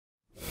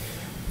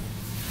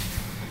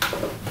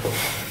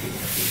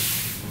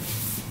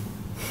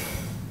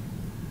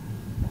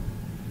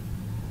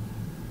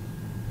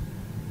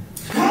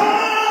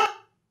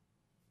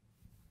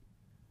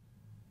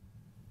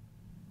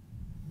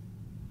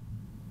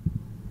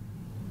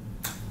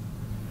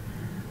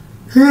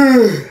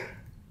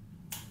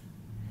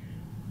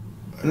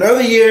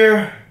Another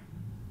year,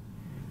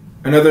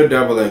 another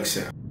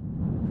XXL.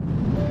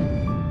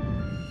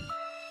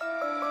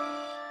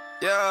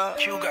 Yeah,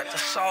 Q got the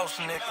sauce,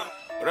 nigga.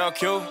 What up,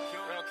 Q?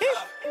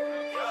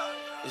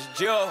 It's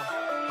Jill.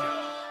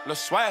 No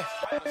swag.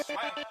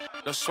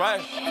 No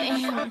swag.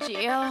 Damn,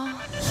 Jill.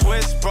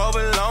 Swiss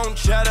provolone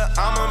cheddar,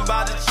 I'm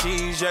about to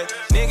cheese, yeah.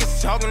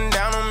 Niggas talking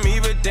down on me,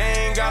 but they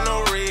ain't got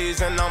no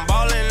reason. I'm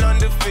ballin'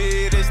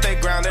 undefeated, stay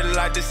grounded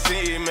like the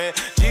sea, man.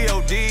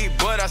 G.O.D,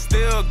 but I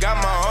still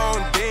got my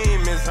own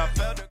demons.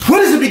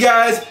 What is up, you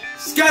guys?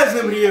 Sky's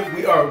Limit here.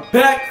 We are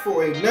back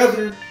for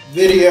another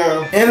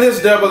video, and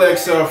this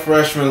XXL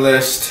freshman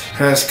list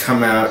has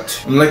come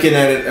out. I'm looking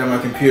at it on my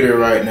computer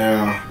right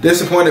now.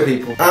 Disappointed,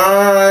 people.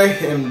 I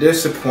am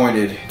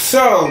disappointed.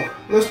 So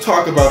let's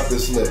talk about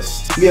this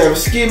list. We have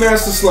Ski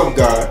Master Slump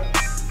God.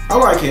 I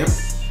like him.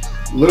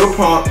 Little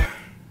Pump.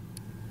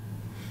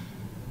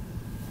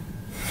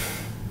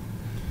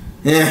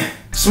 Yeah.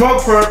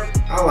 Smoke Perp.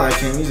 I like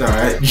him. He's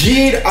alright.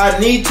 J.I.D.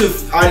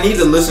 I need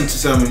to listen to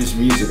some of his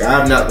music. I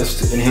have not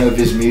listened to any of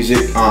his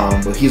music,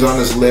 but he's on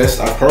this list.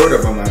 I've heard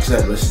of him. I just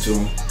haven't listened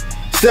to him.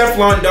 Steph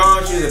London,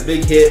 she's a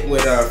big hit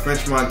with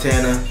French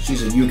Montana.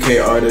 She's a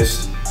UK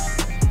artist.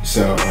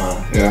 So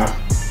yeah.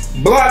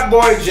 Black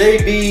Boy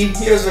J.B.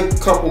 He has a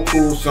couple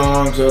cool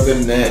songs. Other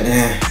than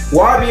that,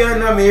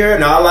 YBN Namir.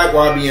 Now I like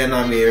YBN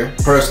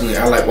Namir. Personally,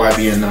 I like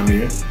YBN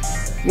Namir.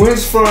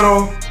 Wins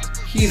Frontal.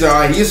 He's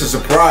alright. He's a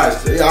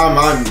surprise.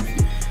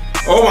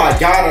 Oh my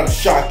god, I'm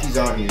shocked he's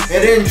on here.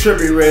 And then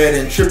Trippie Redd.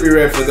 And Trippie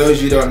Redd, for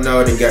those you don't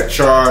know, they got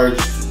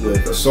charged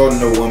with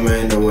assaulting a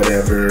woman or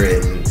whatever,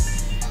 and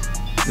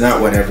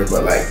not whatever,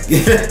 but like,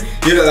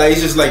 you know, like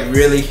he's just like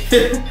really,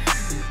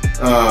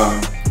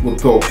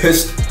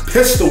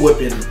 pistol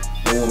whipping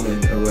a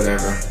woman or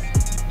whatever.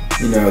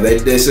 You know,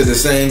 they said the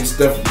same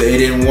stuff. They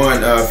didn't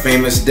want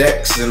Famous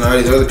Dex and all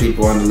these other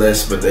people on the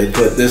list, but they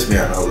put this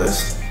man on the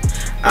list.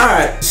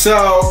 Alright,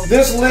 so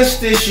this list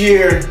this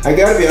year, I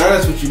gotta be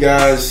honest with you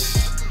guys,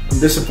 I'm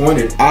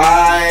disappointed.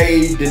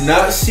 I did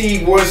not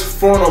see Where's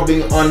Frontal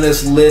being on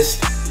this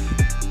list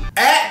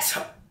at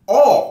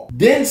all.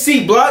 Didn't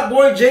see Black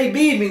Boy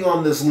J.B. being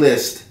on this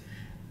list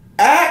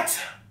at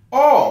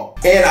all.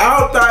 And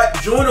I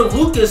thought Joyner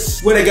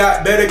Lucas would have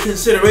got better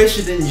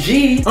consideration than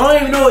G. I don't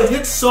even know a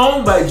hit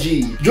song by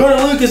G.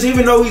 Joyner Lucas,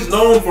 even though he's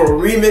known for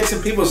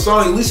remixing people's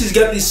songs, at least he's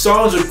got these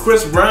songs with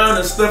Chris Brown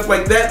and stuff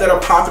like that are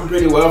popping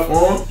pretty well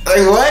for him.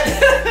 Like what?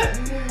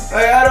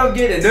 Like I don't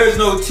get it. There's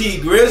no T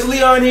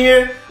Grizzly on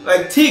here.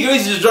 Like T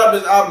Grizzly just dropped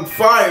his album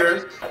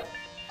Fire.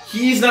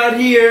 He's not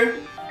here.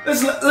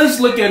 Let's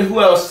look at who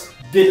else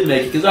didn't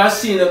make it, because I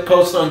seen a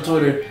post on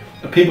Twitter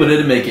of people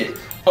didn't make it.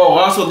 Oh,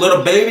 also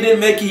Little Baby didn't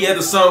make it. He had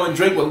the song with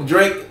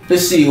Drake.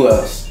 Let's see who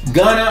else.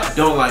 Gunna,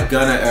 don't like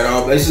Gunna at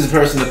all. This is the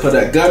person that put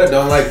that. Gunna,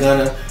 don't like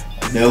Gunna.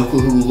 No clue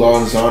who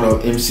Lonzano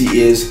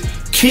MC is.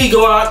 Key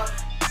Glock,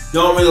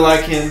 don't really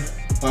like him.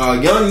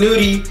 Young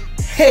Nudie,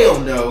 hell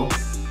no.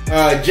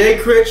 Jay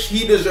Critch,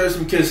 he deserves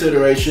some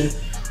consideration.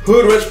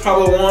 Hood Rich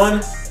Pablo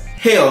One,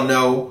 hell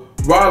no.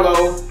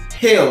 Rollo,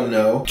 hell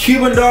no.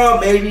 Cuban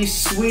Doll, maybe.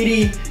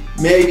 Sweetie,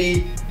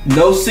 maybe.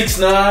 No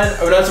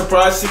 6ix9ine. I'm not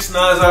surprised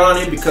 6ix9ine's out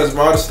on him because of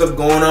all the stuff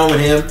going on with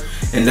him.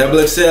 And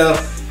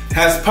XXL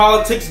has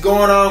politics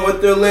going on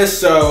with their list,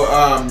 so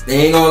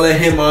they ain't gonna let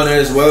him on there,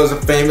 as well as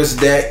a Famous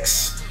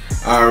Dex.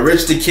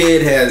 Rich the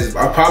Kid has,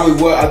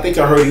 I think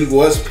I heard he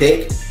was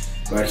picked,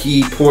 but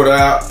he pulled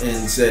out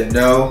and said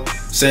no.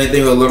 Same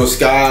thing with Little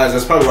Skies.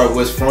 That's probably why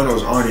Where's Frontal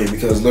was on here,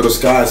 because Little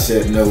Skies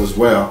said no as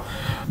well.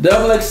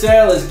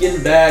 XXL is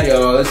getting bad,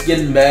 y'all. It's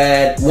getting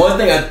bad. One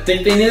thing I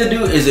think they need to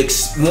do is,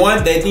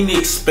 they need to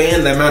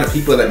expand the amount of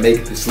people that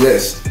make this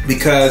list,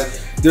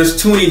 because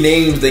there's too many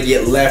names that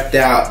get left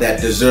out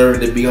that deserve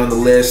to be on the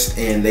list,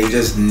 and they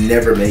just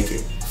never make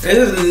it. They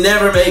just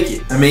never make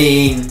it. I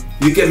mean,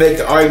 you can make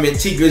the argument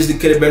T Grizzly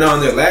could have been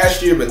on there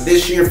last year, but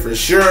this year for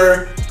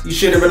sure, he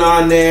should have been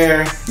on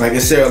there. Like I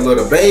said,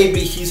 Little Baby,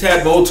 he's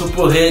had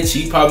multiple hits.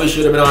 He probably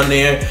should have been on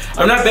there.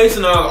 I'm not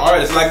basing on all the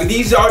artists. Like,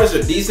 these artists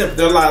are decent, but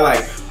they're not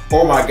like,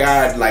 oh my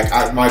god, like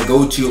my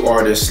go-to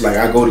artist, like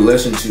I go to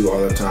listen to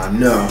all the time.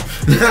 No.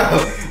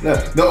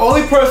 The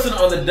only person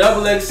on the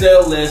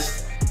XXL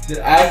list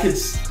that I could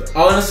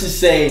honestly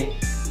say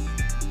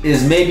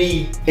is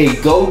maybe a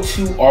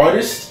go-to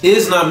artist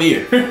is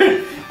Namir.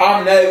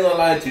 I'm not even gonna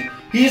lie to you.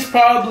 He's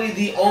probably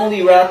the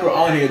only rapper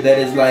on here that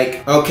is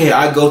like, okay,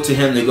 I go to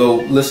him to go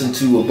listen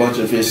to a bunch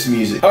of his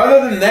music.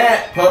 Other than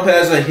that, Pump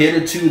has a hit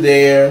or two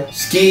there.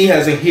 Ski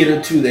has a hit or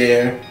two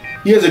there.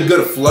 He has a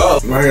good flow.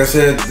 Like I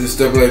said, this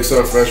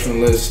XXL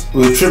freshman list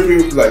with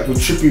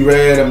Trippie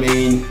Redd, I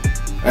mean,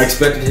 I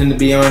expected him to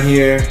be on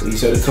here.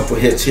 He's had a couple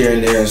hits here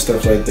and there and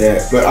stuff like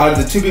that. But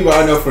the two people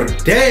I know for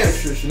damn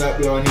sure should not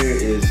be on here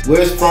is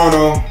Where's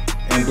Frontal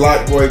and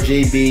Black Boy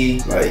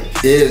JB, like,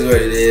 it is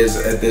what it is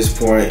at this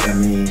point. I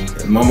mean,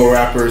 mumble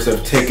rappers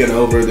have taken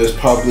over. There's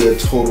probably a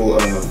total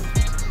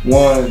of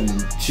 1,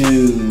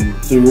 2,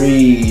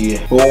 3,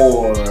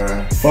 4,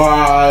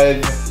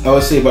 5. I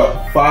would say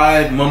about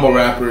 5 mumble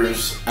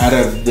rappers out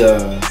of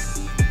the,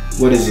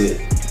 what is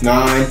it,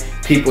 9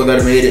 people that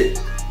have made it.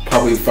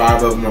 Probably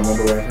 5 of them are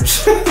mumble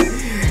rappers.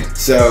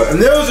 So,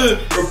 and there was a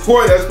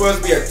report that was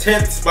supposed to be a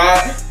 10th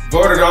spot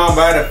voted on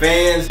by the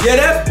fans. Yeah,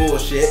 that's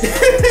bullshit.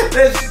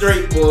 That's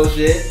straight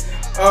bullshit.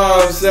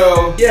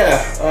 So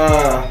yeah,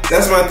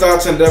 that's my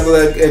thoughts on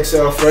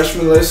XXL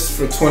freshman list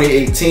for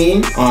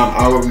 2018.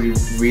 I will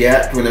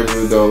react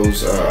whenever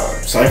those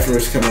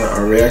ciphers come out.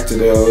 I'll react to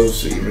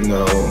those, even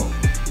though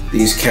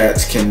these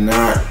cats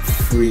cannot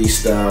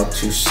freestyle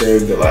to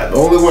save their life. The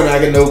only one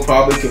I know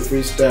probably could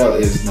freestyle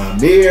is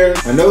Namir.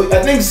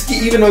 I think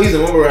even though he's a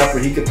mumble rapper,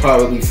 he could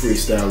probably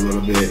freestyle a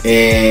little bit.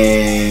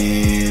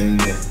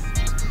 And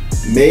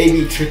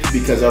maybe Tricky,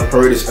 because I've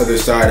heard his other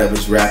side of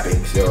his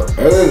rapping. So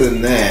other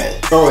than that,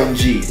 oh, and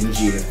G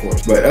of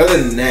course. But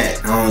other than that,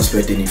 I don't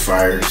expect any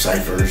fire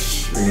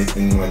ciphers or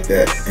anything like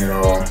that at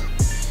all.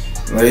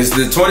 Like, it's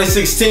the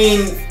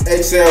 2016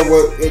 XXL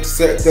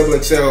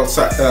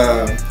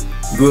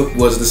group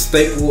was the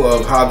staple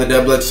of how the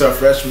XXL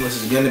freshman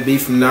list is gonna be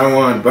from now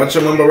on. Bunch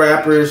of mumble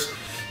rappers.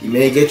 You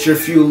may get your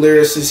few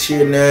lyricists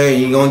here and there,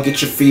 and you're gonna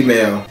get your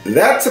female.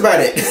 That's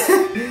about it.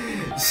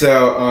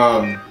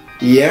 So,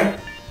 yeah.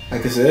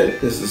 Like I said,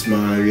 this is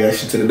my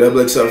reaction to the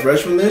XXL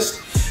freshman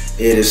list.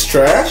 It is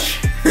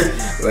trash,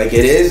 like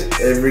it is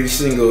every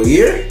single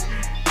year.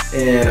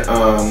 And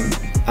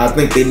I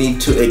think they need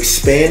to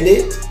expand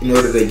it in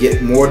order to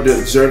get more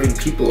deserving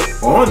people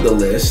on the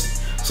list.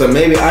 So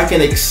maybe I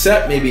can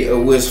accept maybe a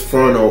Wiz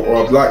Furno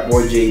or a Black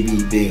Boy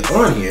JB being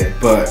on here.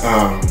 But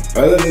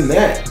other than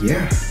that,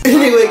 yeah.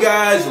 Anyway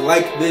guys,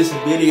 like this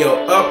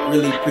video up,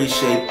 really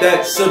appreciate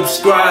that.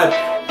 Subscribe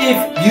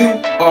if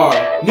you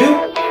are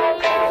new.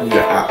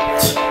 You're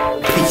out.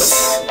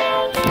 Peace.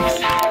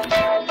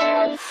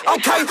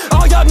 Okay,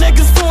 all y'all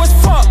niggas fool as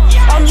fuck.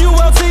 I'm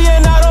ULT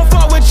and I don't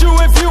fuck with